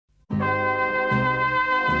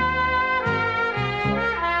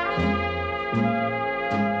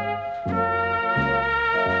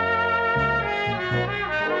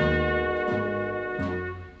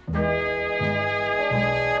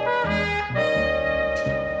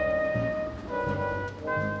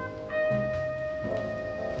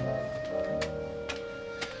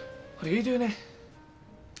are you doing here?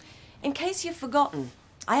 In case you've forgotten,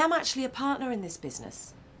 I am actually a partner in this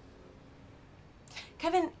business.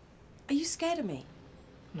 Kevin, are you scared of me?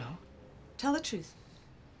 No. Tell the truth.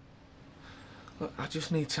 Look, I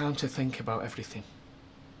just need time to think about everything.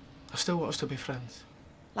 I still want us to be friends.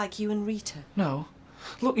 Like you and Rita? No.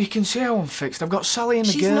 Look, you can see how I'm fixed. I've got Sally and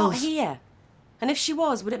the girls. She's not here. And if she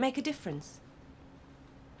was, would it make a difference?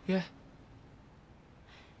 Yeah.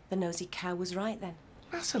 The nosy cow was right then.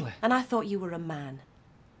 Natalie. And I thought you were a man.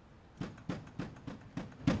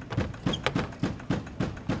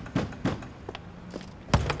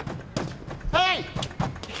 Hey!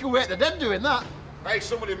 You can wake the dead doing that. Hey,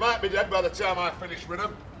 somebody might be dead by the time I finish with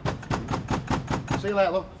them. See you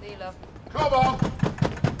later, love. See you, love. Come on!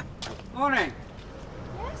 Morning.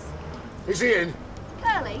 Yes? Is he in?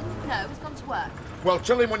 Curly? No, he's gone to work. Well,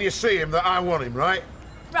 tell him when you see him that I want him, right?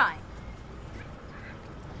 Right.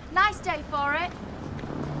 Nice day for it.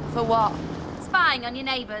 For what? Spying on your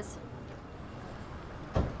neighbours.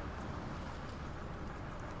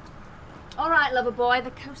 All right, lover boy,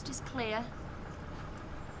 the coast is clear.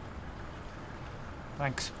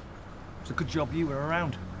 Thanks. It's a good job you were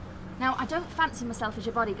around. Now, I don't fancy myself as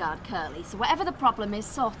your bodyguard, Curly, so whatever the problem is,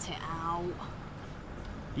 sort it out.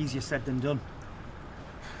 Easier said than done.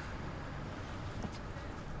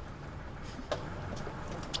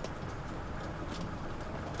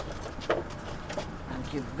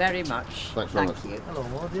 Thank you very much. Thanks very much. Thank you. Hello,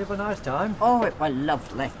 Maud. Did you have a nice time? Oh, it was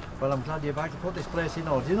lovely. Well, I'm glad you're back to put this place in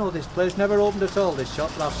order. You know, this place never opened at all, this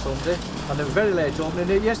shop, last Sunday. And they were very late opening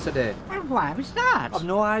it yesterday. And why was that? I've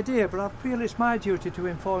no idea, but I feel it's my duty to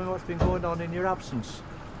inform you what's been going on in your absence.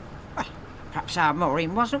 Well, perhaps our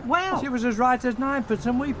Maureen wasn't well. She was as right as ninepence,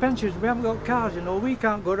 and we pensioners, we haven't got cars, you know. We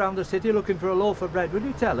can't go round the city looking for a loaf of bread. Will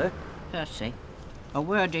you tell her? Percy, a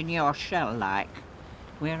word in your shell, like.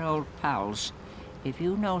 We're old pals. If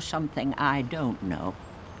you know something I don't know,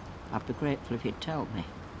 I'd be grateful if you'd tell me.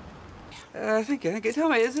 Thank you. Tell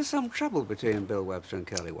me, is there some trouble between Bill Webster and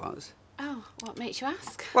Curly Watts? Oh, what makes you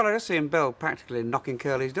ask? Well, I just seen Bill practically knocking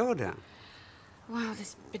Curly's door down. Well,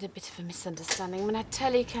 there's been a bit of a misunderstanding. I mean, I'd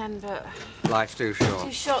tell you, Ken, but... Life's too short.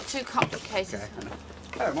 Too short, too complicated. Okay.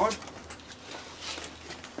 Hello, Maud.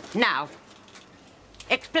 Now,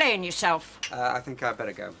 explain yourself. I think I'd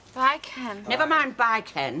better go. Bye, Ken. Never mind bye,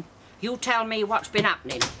 Ken. You tell me what's been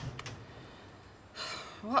happening.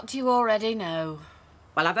 What do you already know?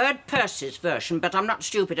 Well, I've heard Percy's version, but I'm not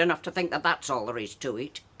stupid enough to think that that's all there is to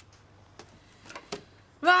it.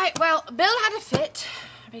 Right, well, Bill had a fit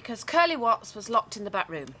because Curly Watts was locked in the back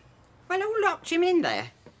room. Well, who locked him in there?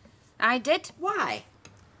 I did. Why?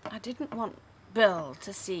 I didn't want Bill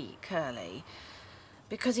to see Curly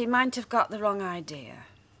because he might have got the wrong idea.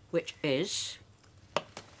 Which is?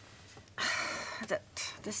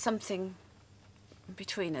 That there's something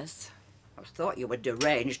between us. I thought you were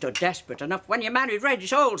deranged or desperate enough when you married Reg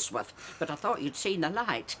Holdsworth, but I thought you'd seen the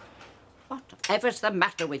light. Whatever's the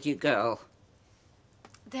matter with you, girl?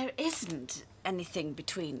 There isn't anything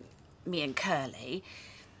between me and Curly.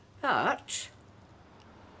 But?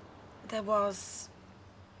 There was...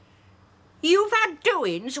 You've had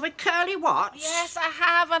doings with Curly Watts? Yes, I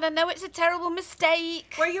have, and I know it's a terrible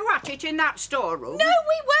mistake. Were you at it in that storeroom? No,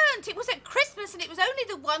 we weren't. It was at Christmas, and it was only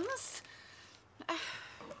the once.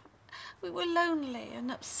 We were lonely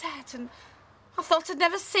and upset, and I thought I'd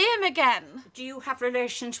never see him again. Do you have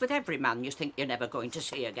relations with every man you think you're never going to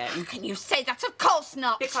see again? How can you say that? Of course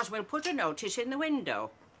not. Because we'll put a notice in the window.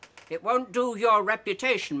 It won't do your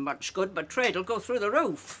reputation much good, but trade'll go through the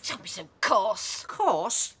roof. Don't be so coarse.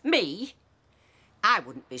 Coarse? Me? I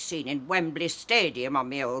wouldn't be seen in Wembley Stadium on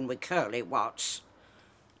my own with Curly Watts.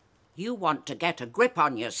 You want to get a grip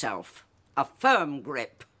on yourself. A firm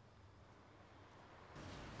grip.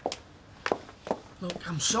 Look,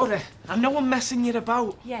 I'm sorry. I know I'm messing you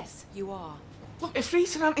about. Yes, you are. Look, if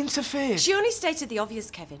Rita hadn't interfered... She only stated the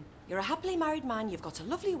obvious, Kevin. You're a happily married man, you've got a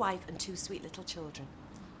lovely wife and 2 sweet little children.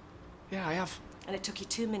 Yeah, I have. And it took you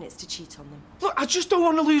 2 minutes to cheat on them. Look, I just don't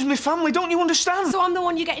want to lose my family, don't you understand? So I'm the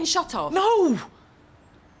one you're getting shot of? No!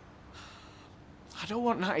 I don't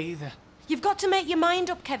want that either. You've got to make your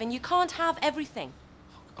mind up, Kevin. You can't have everything.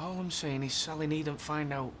 Look, all I'm saying is Sally needn't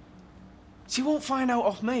find out. She won't find out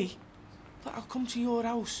off me. Look, I'll come to your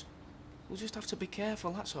house. We'll just have to be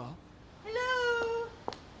careful, that's all. Hello?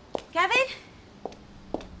 Kevin?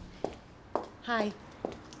 Hi.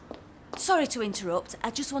 Sorry to interrupt.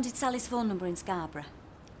 I just wanted Sally's phone number in Scarborough.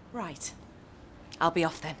 Right. I'll be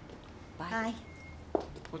off then. Bye. Bye.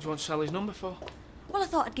 What do you want Sally's number for? Well, I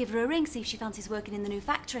thought I'd give her a ring, see if she fancies working in the new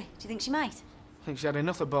factory. Do you think she might? I think she had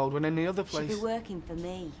enough of Baldwin in the other place. She'll be working for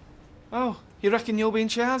me. Oh, you reckon you'll be in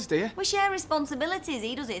charge, do you? We share responsibilities.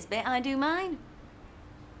 He does his bit, I do mine.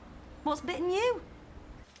 What's bitten you?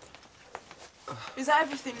 Is that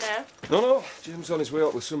everything now? No, Jim's on his way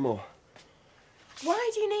up with some more.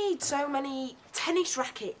 Why do you need so many tennis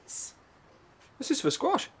rackets? This is for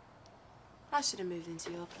squash. I should have moved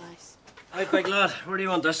into your place. Hey, big lad, where do you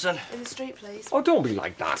want this then? In the street, please. Oh, don't be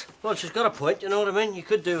like that. Well, she's got a point, you know what I mean? You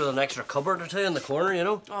could do with an extra cupboard or two in the corner, you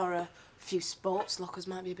know? Or a few sports lockers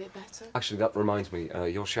might be a bit better. Actually, that reminds me,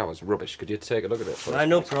 your shower's rubbish. Could you take a look at it first?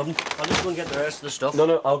 No problem. I'll just go and get the rest of the stuff.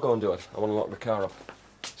 No, I'll go and do it. I want to lock the car up.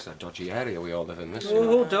 It's a dodgy area we all live in, this.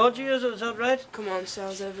 Oh, dodgy, is it? Is that right? Come on,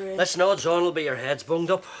 Charles, over here. Listen, odds on will be your head's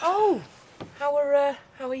bunged up. Oh! How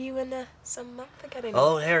are you and Samantha getting on?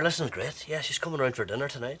 Oh, here, listen's great. Yeah, she's coming round for dinner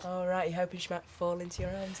tonight. All right, you hoping she might fall into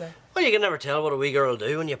your arms, eh? Well, you can never tell what a wee girl will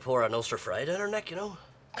do when you pour an Ulster fry down her neck, you know.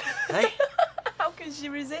 Hey? How can she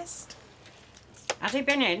resist? Has he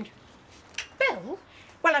been in? Bill?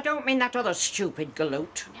 Well, I don't mean that other stupid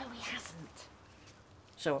galoot. No, he hasn't.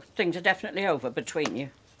 So things are definitely over between you.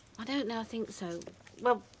 I don't know, I think so.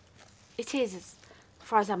 Well, it is, as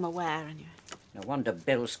far as I'm aware, anyway. No wonder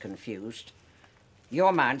Bill's confused.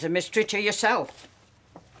 Your mind's a mystery to yourself.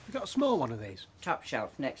 You got a small one of these? Top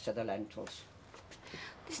shelf next to the lentils.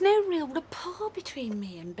 There's no real rapport between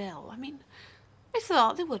me and Bill. I mean, we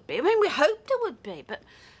thought there would be. I mean, we hoped there would be, but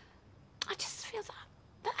I just feel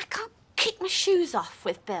that I can't kick my shoes off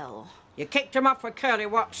with Bill. You kicked him off with Curly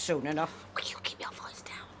Watts soon enough. Will you keep your voice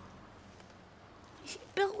down? You see,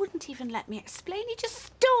 Bill wouldn't even let me explain. He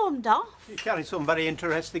just stormed off. You carry some very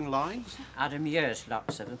interesting lines. Adam Years,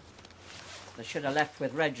 lots of them. They should have left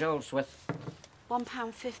with Reg Oldsworth.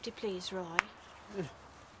 £1.50, please, Roy. I'd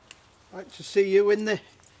like to see you in the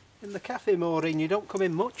cafe, Maureen. You don't come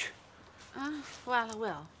in much. Well, I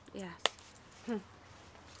will, yes.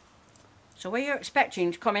 So were you expecting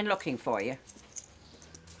him to come in looking for you?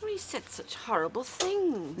 Well, he said such horrible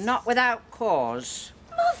things. Not without cause.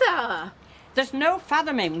 Mother! There's no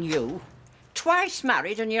fathoming you. Twice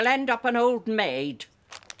married and you'll end up an old maid.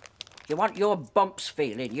 You want your bumps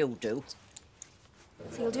feeling, you do.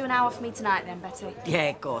 So you'll do an hour for me tonight then, Betty? Yeah,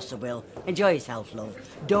 of course I will. Enjoy yourself, love.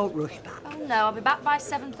 Don't rush back. Oh, no, I'll be back by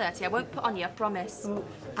 7:30. I won't put on you, I promise.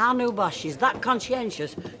 Our new boss, she's that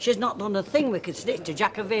conscientious, she's not done a thing we could snitch to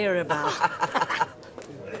Jack Avera about.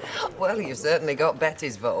 Well, you've certainly got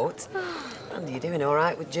Betty's vote. And you're doing all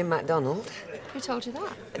right with Jim MacDonald. Who told you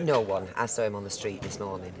that? No one. I saw him on the street this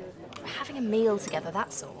morning. We're having a meal together,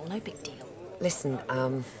 that's all. No big deal. Listen,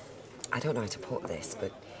 I don't know how to put this,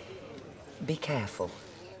 but be careful.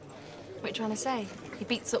 What are you trying to say? He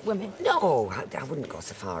beats up women? No, I wouldn't go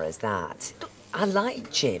so far as that. I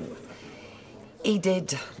like Jim. He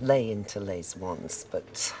did lay into Liz once,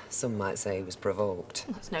 but some might say he was provoked.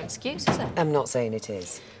 Well, that's no excuse, is it? I'm not saying it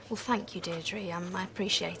is. Well, thank you, Deirdre. I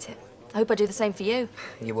appreciate it. I hope I do the same for you.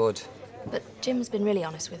 You would. But Jim's been really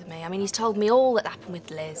honest with me. I mean, he's told me all that happened with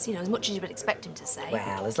Liz, you know, as much as you would expect him to say.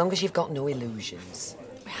 Well, as long as you've got no illusions.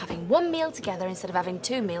 We're having one meal together instead of having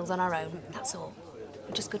 2 meals on our own. That's all.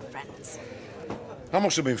 We're just good friends. I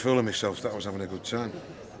must have been fooling myself that I was having a good time.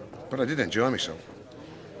 But I did enjoy myself.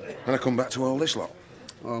 And I come back to all this lot.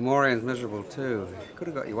 Oh, Maureen's miserable too. Could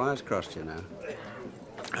have got your wires crossed, you know.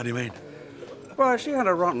 How do you mean? Well, she had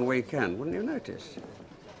a rotten weekend, wouldn't you notice?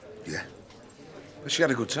 Yeah. But she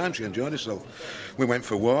had a good time. She enjoyed herself. We went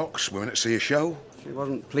for walks. We went to see a show. She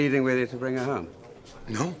wasn't pleading with you to bring her home?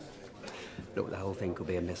 No. Look, the whole thing could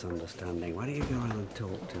be a misunderstanding. Why don't you go around and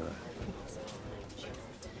talk to her?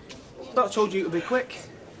 I told you to be quick.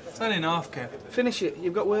 It's only an half, Kev. Finish it.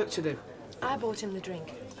 You've got work to do. I bought him the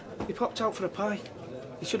drink. He popped out for a pie.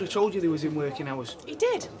 He should have told you he was in working hours. He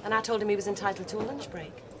did, and I told him he was entitled to a lunch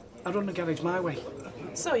break. I run the garage my way.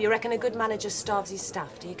 So, you reckon a good manager starves his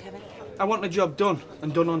staff, do you, Kevin? I want the job done,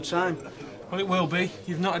 and done on time. Well, it will be.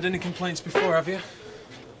 You've not had any complaints before, have you?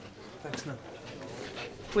 Thanks, no.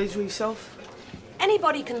 Pleased with yourself?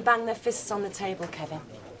 Anybody can bang their fists on the table, Kevin.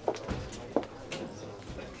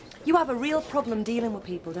 You have a real problem dealing with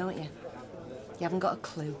people, don't you? You haven't got a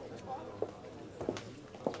clue.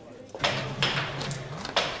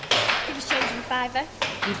 Give us change in £5.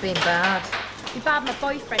 You've been bad. You barred my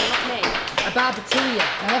boyfriend, not me. I barred it to you.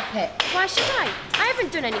 I love it. Why should I? I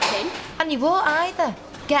haven't done anything. And you won't either.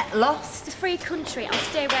 Get lost. It's a free country. I'll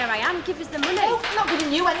stay where I am. Give us the money. No, I'm not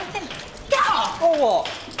giving you anything. Get off! Or what?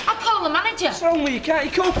 I'll call the manager. What's wrong with you? Can't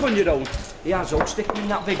you cope on your own? He has up. Stick him in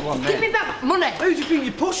that big one there. Give me back money. Who do you think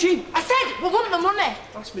you're pushing? I said we want the money.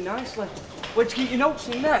 Ask me nicely. Where'd you keep your notes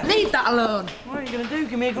in there? Leave that alone. What are you going to do?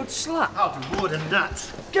 Give me a good slap? I'll do more than that.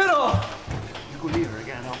 Get off! You go near her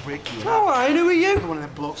again, I'll prick, you. Oh, I know who you. One of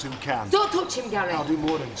them blokes who can. Don't touch him, Gary. I'll do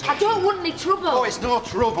more than touch I don't him. want any trouble. Oh, it's no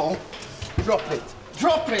trouble. Drop it.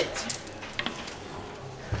 Drop it.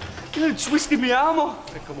 You're twisting my arm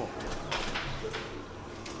off. Pick 'em up.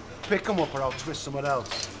 Pick 'em up or I'll twist someone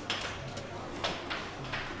else.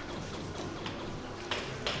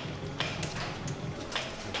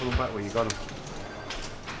 Put 'em back where you got 'em.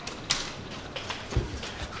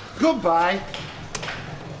 Goodbye.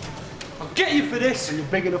 I'll get you for this. You're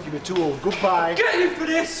big enough, you're too old. Goodbye. I'll get you for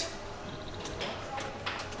this.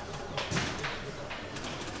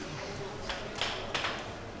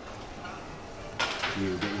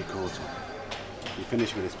 You get your coat on. You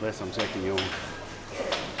finish with this place, I'm taking you home.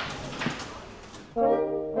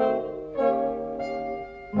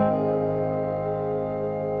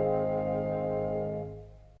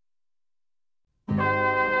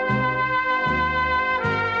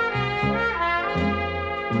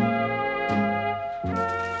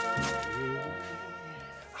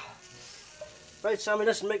 Right, Sammy,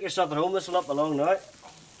 listen, make yourself at home. This will not be long now.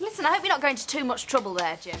 Listen, I hope you're not going to too much trouble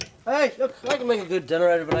there, Jim. Hey, look, I can make a good dinner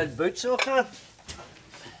out of without boots, so I can.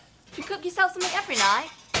 Do you cook yourself something every night?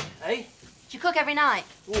 Hey? Do you cook every night?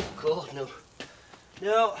 Oh, God, no.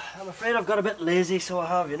 No, I'm afraid I've got a bit lazy, so I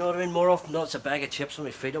have, you know what I mean? More often than not, it's a bag of chips on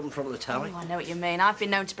my feet up in front of the telly. Oh, I know what you mean. I've been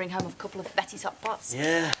known to bring home a couple of Betty's hot pots.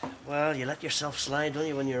 Yeah, well, you let yourself slide, don't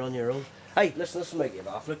you, when you're on your own? Hey, listen, this will make you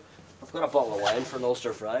laugh. Look, I've got a bottle of wine for an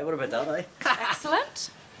Ulster fry. What about that, eh? Excellent.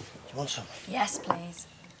 Do you want some? Yes, please.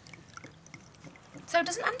 So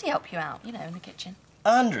doesn't Andy help you out, you know, in the kitchen?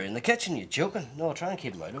 Andrew, in the kitchen, you joking? No, I try and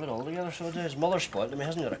keep him out of it altogether, so I do. His mother spoiled him, he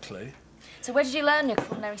hasn't got a clue. So where did you learn your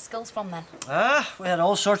culinary skills from, then? Ah, we had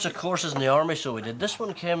all sorts of courses in the army, so we did. This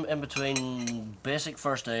one came in between basic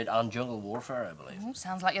first aid and jungle warfare, I believe. Oh,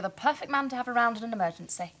 sounds like you're the perfect man to have around in an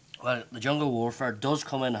emergency. Well, the jungle warfare does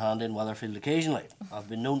come in handy in Weatherfield occasionally. I've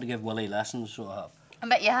been known to give Willie lessons, so I have. I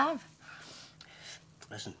bet you have.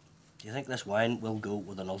 Listen, do you think this wine will go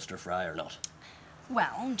with an Ulster fry or not?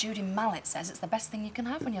 Well, Judy Mallet says it's the best thing you can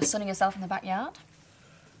have when you're sunning yourself in the backyard.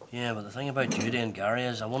 Yeah, but the thing about Judy and Gary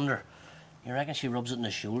is, I wonder, you reckon she rubs it in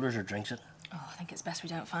his shoulders or drinks it? Oh, I think it's best we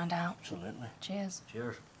don't find out. Absolutely. Cheers.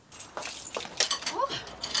 Cheers. Oh.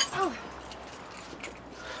 Oh.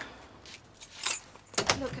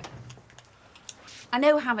 Look, I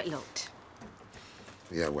know how it looked.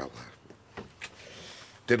 Yeah, well,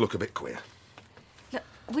 did look a bit queer. Look,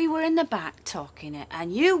 we were in the back talking it,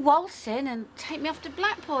 and you waltz in and take me off to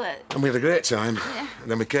Blackpool. And we had a great time. Yeah.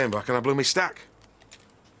 And then we came back and I blew me stack.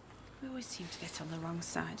 We always seem to get on the wrong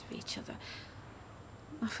side of each other.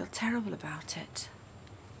 I feel terrible about it.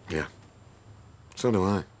 Yeah. So do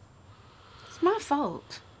I. It's my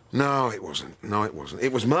fault. No, it wasn't. No, it wasn't.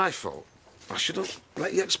 It was my fault. I should have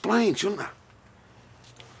let you explain, shouldn't I?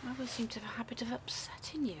 I always seem to have a habit of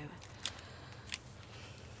upsetting you.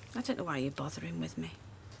 I don't know why you're bothering with me.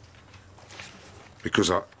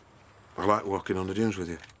 Because I like walking on the dunes with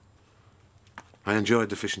you. I enjoyed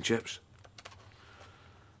the fish and chips.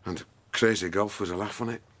 And crazy golf was a laugh on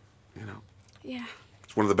it, you know. Yeah.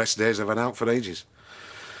 It's one of the best days I've had out for ages.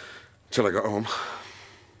 Till I got home.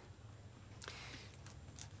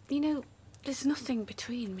 You know, there's nothing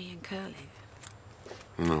between me and Curly.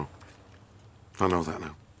 No. I know that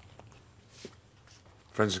now.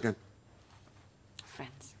 Friends again?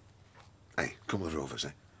 Friends. Hey, come with the Rovers,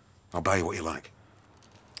 eh? I'll buy you what you like.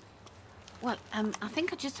 Well, I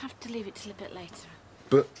think I just have to leave it till a bit later.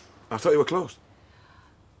 But I thought you were closed.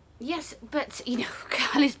 Yes, but, you know,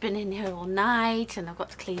 Curly's been in here all night and I've got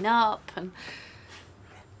to clean up and...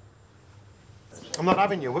 I'm not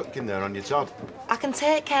having you working there on your job. I can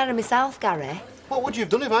take care of myself, Gary. What would you have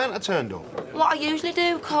done if I hadn't turned up? What I usually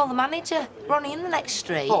do, call the manager. We're only in the next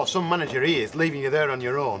street. Oh, some manager he is, leaving you there on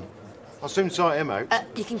your own. I'll soon sort him out.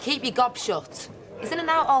 You can keep your gob shut. He's in and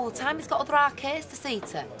out all the time. He's got other arcades to see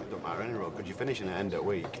to. Don't matter anyway, because you're finishing at end of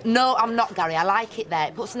week. No, I'm not, Gary. I like it there.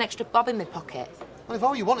 It puts an extra bob in my pocket. Well, if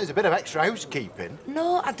all you want is a bit of extra housekeeping...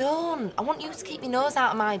 No, I don't. I want you to keep your nose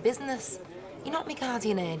out of my business. You're not my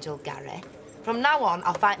guardian angel, Gary. From now on,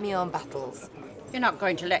 I'll fight my own battles. You're not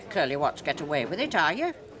going to let Curly Watts get away with it, are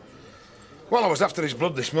you? Well, I was after his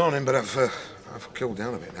blood this morning, but I've cooled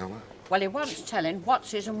down a bit now. Well, he wants telling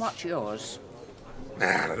what's his and what's yours.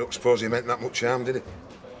 Nah, I don't suppose he meant that much harm, did he?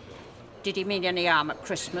 Did he mean any harm at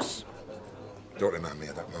Christmas? Don't remind me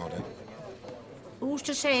of that, Morden. Who's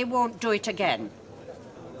to say he won't do it again?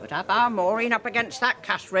 But have our Maureen up against that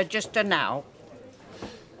cash register now.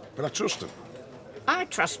 But I trust him. I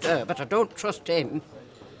trust her, but I don't trust him.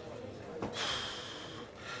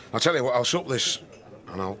 I'll tell you what, I'll sup this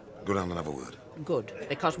and I'll go down and have a word. Good,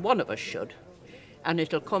 because one of us should. And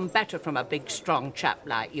it'll come better from a big, strong chap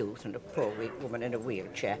like you than a poor, weak woman in a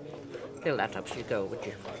wheelchair. Fill that up so you go, would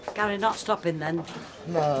you? Gary, not stopping then?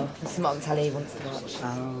 No, there's some on telly he wants to watch.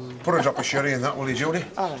 Oh. Put a drop of sherry in that, will you, Judy?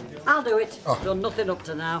 All right. I'll do it. Done nothing up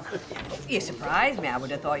to now. You surprised me. I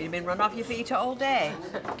would have thought you'd been run off your feet all day.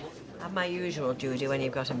 Have my usual, Judy, when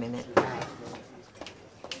you've got a minute.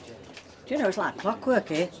 Do you know, it's like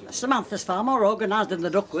clockwork, eh? Samantha's far more organised than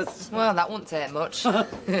the Duckworths. Well, that won't take much.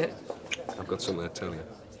 I've got something to tell you.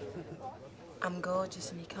 I'm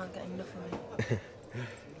gorgeous and you can't get enough of me.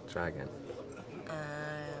 Try again.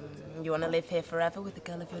 You want to live here forever with the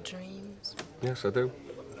girl of your dreams? Yes, I do.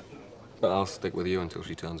 But I'll stick with you until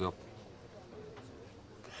she turns up.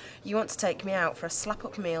 You want to take me out for a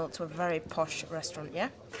slap-up meal to a very posh restaurant, yeah?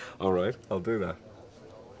 All right, I'll do that.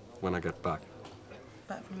 When I get back.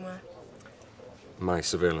 Back from where? My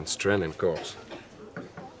surveillance training course.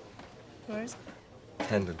 Where is it?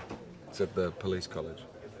 Hendon. It's at the police college.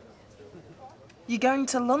 You going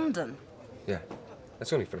to London? Yeah.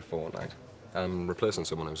 It's only for a fortnight. I'm replacing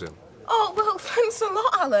someone who's ill. Oh, well, thanks a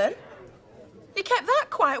lot, Alan. You kept that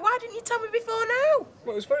quiet. Why didn't you tell me before now?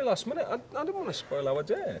 Well, it was very last minute. I didn't want to spoil our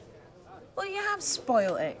day. Well, you have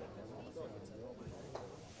spoiled it.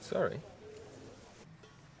 Sorry.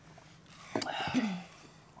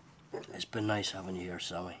 It's been nice having you here,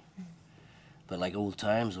 Sammy. But like old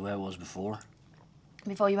times, the way it was before.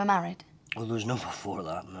 Before you were married? Well, there was no before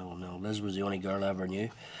that, no. Liz was the only girl I ever knew.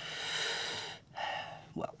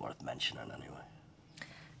 Well, worth mentioning anyway.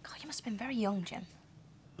 God, you must have been very young, Jim.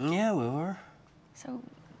 Yeah, we were. So,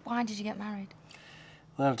 why did you get married?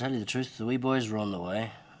 Well, to tell you the truth, the wee boys were on the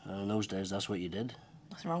way. And in those days, that's what you did.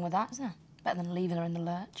 Nothing wrong with that, is there? Better than leaving her in the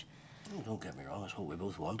lurch. Oh, don't get me wrong, it's what we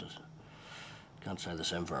both wanted. Can't say the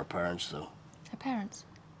same for our parents, though. Her parents?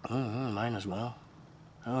 Mine as well.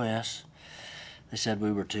 Oh, yes. They said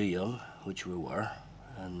we were too young, which we were.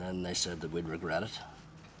 And then they said that we'd regret it.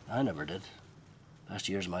 I never did. Best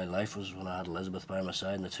years of my life was when I had Elizabeth by my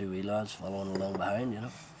side and the two wee lads following along behind, you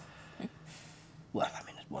know. Well, I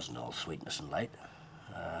mean, it wasn't all sweetness and light.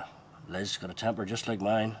 Liz got a temper just like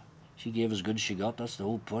mine. She gave as good as she got, that's the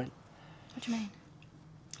whole point. What do you mean?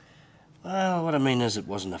 Well, what I mean is it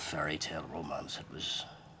wasn't a fairy tale romance. It was,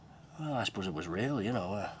 well, I suppose it was real, you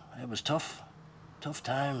know. It was tough. Tough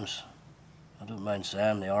times. I don't mind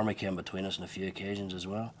saying the army came between us on a few occasions as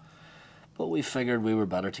well. But we figured we were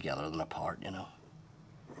better together than apart, you know.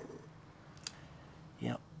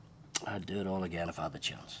 Yeah, I'd do it all again if I had the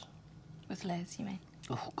chance. With Liz, you mean?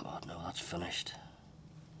 Oh, God, no, that's finished.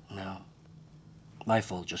 No. My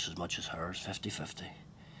fault just as much as hers, 50-50.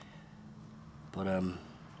 But,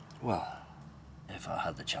 well, if I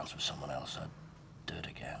had the chance with someone else, I'd do it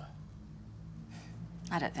again.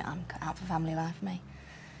 I don't think I'm cut out for family life, me.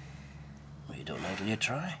 Well, you don't know till you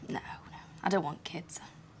try. No. I don't want kids.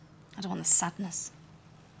 I don't want the sadness.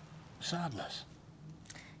 Sadness?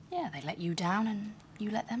 Yeah, they let you down and you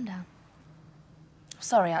let them down.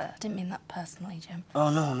 Sorry, I didn't mean that personally, Jim. Oh,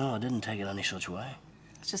 no, I didn't take it any such way.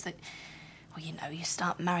 It's just that, well, you know, you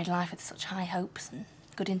start married life with such high hopes and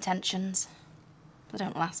good intentions. They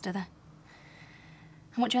don't last, do they?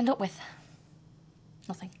 And what do you end up with?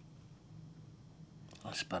 Nothing.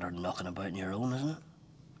 That's better than knocking about on your own, isn't it?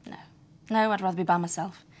 No, I'd rather be by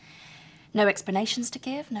myself. No explanations to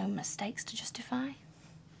give, no mistakes to justify.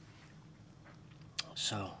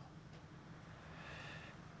 So,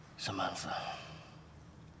 Samantha,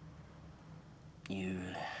 you're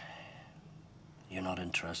not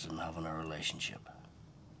interested in having a relationship?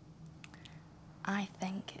 I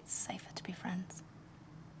think it's safer to be friends.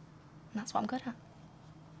 And that's what I'm good at.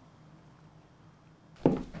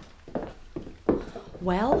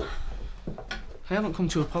 Well? I haven't come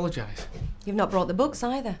to apologise. You've not brought the books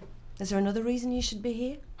either. Is there another reason you should be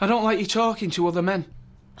here? I don't like you talking to other men.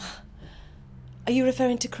 Are you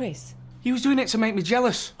referring to Chris? He was doing it to make me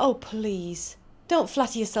jealous. Oh, please. Don't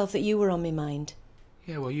flatter yourself that you were on my mind.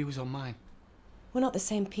 Yeah, well, you was on mine. We're not the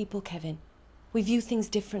same people, Kevin. We view things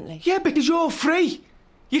differently. Yeah, because you're free.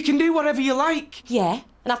 You can do whatever you like. Yeah,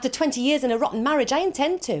 and after 20 years in a rotten marriage, I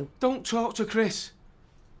intend to. Don't talk to Chris.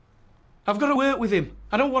 I've got to work with him.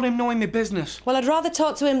 I don't want him knowing my business. Well, I'd rather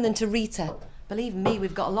talk to him than to Rita. Believe me,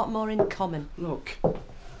 we've got a lot more in common. Look,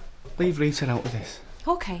 leave Rita out of this.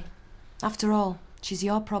 OK. After all, she's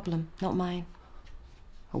your problem, not mine.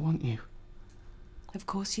 I want you. Of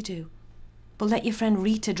course you do. But let your friend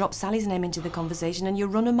Rita drop Sally's name into the conversation and you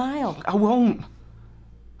run a mile. I won't.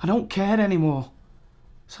 I don't care anymore.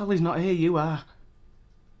 Sally's not here, you are.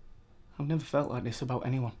 I've never felt like this about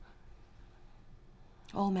anyone.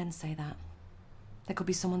 All men say that. There could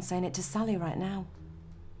be someone saying it to Sally right now.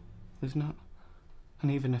 There's not.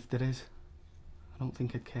 And even if there is, I don't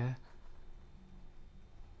think I'd care.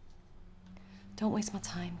 Don't waste my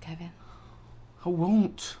time, Kevin. I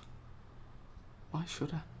won't. Why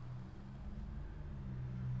should I?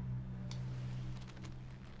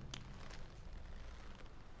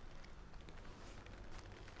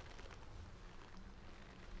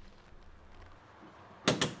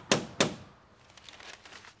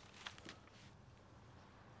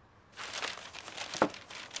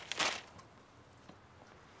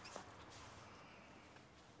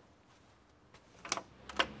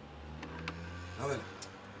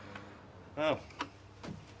 Oh.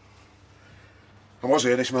 I was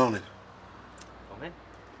here this morning. Come in.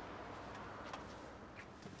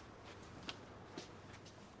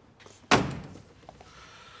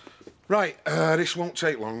 Right, this won't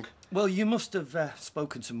take long. Well, you must have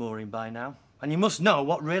spoken to Maureen by now, and you must know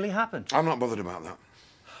what really happened. I'm not bothered about that.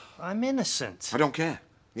 I'm innocent. I don't care.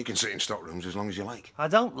 You can sit in stock rooms as long as you like. I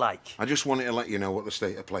don't like. I just wanted to let you know what the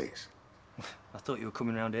state of play is. I thought you were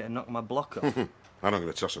coming round here to knock my block off. I don't give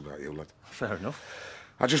a toss about you, lad. Fair enough.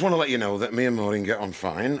 I just want to let you know that me and Maureen get on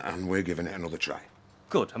fine, and we're giving it another try.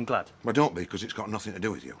 Good, I'm glad. Well, don't be, because it's got nothing to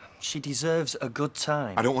do with you. She deserves a good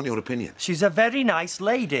time. I don't want your opinion. She's a very nice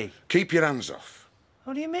lady. Keep your hands off.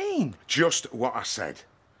 What do you mean? Just what I said.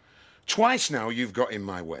 Twice now you've got in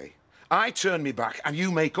my way. I turn me back, and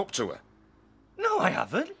you make up to her. No, I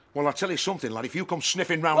haven't. Well, I'll tell you something, lad. If you come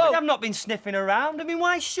sniffing round... Well, I've not been sniffing around. I mean,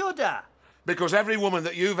 why should I? Because every woman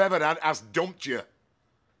that you've ever had has dumped you.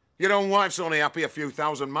 Your own wife's only happy a few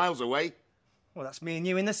thousand miles away. Well, that's me and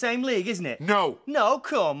you in the same league, isn't it? No. No,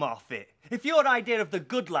 come off it. If your idea of the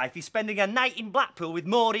good life is spending a night in Blackpool with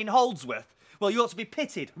Maureen Holdsworth, well, you ought to be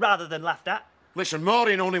pitied rather than laughed at. Listen,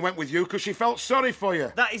 Maureen only went with you because she felt sorry for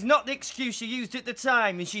you. That is not the excuse she used at the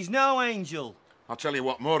time, and she's no angel. I'll tell you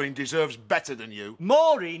what, Maureen deserves better than you.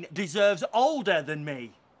 Maureen deserves older than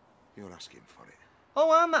me. You're asking for it.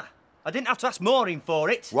 Oh, am I? I didn't have to ask Maureen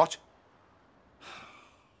for it. What?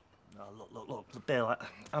 Look, Bill,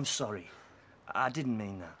 I'm sorry. I didn't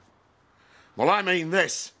mean that. Well, I mean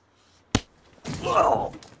this.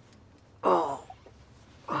 Oh.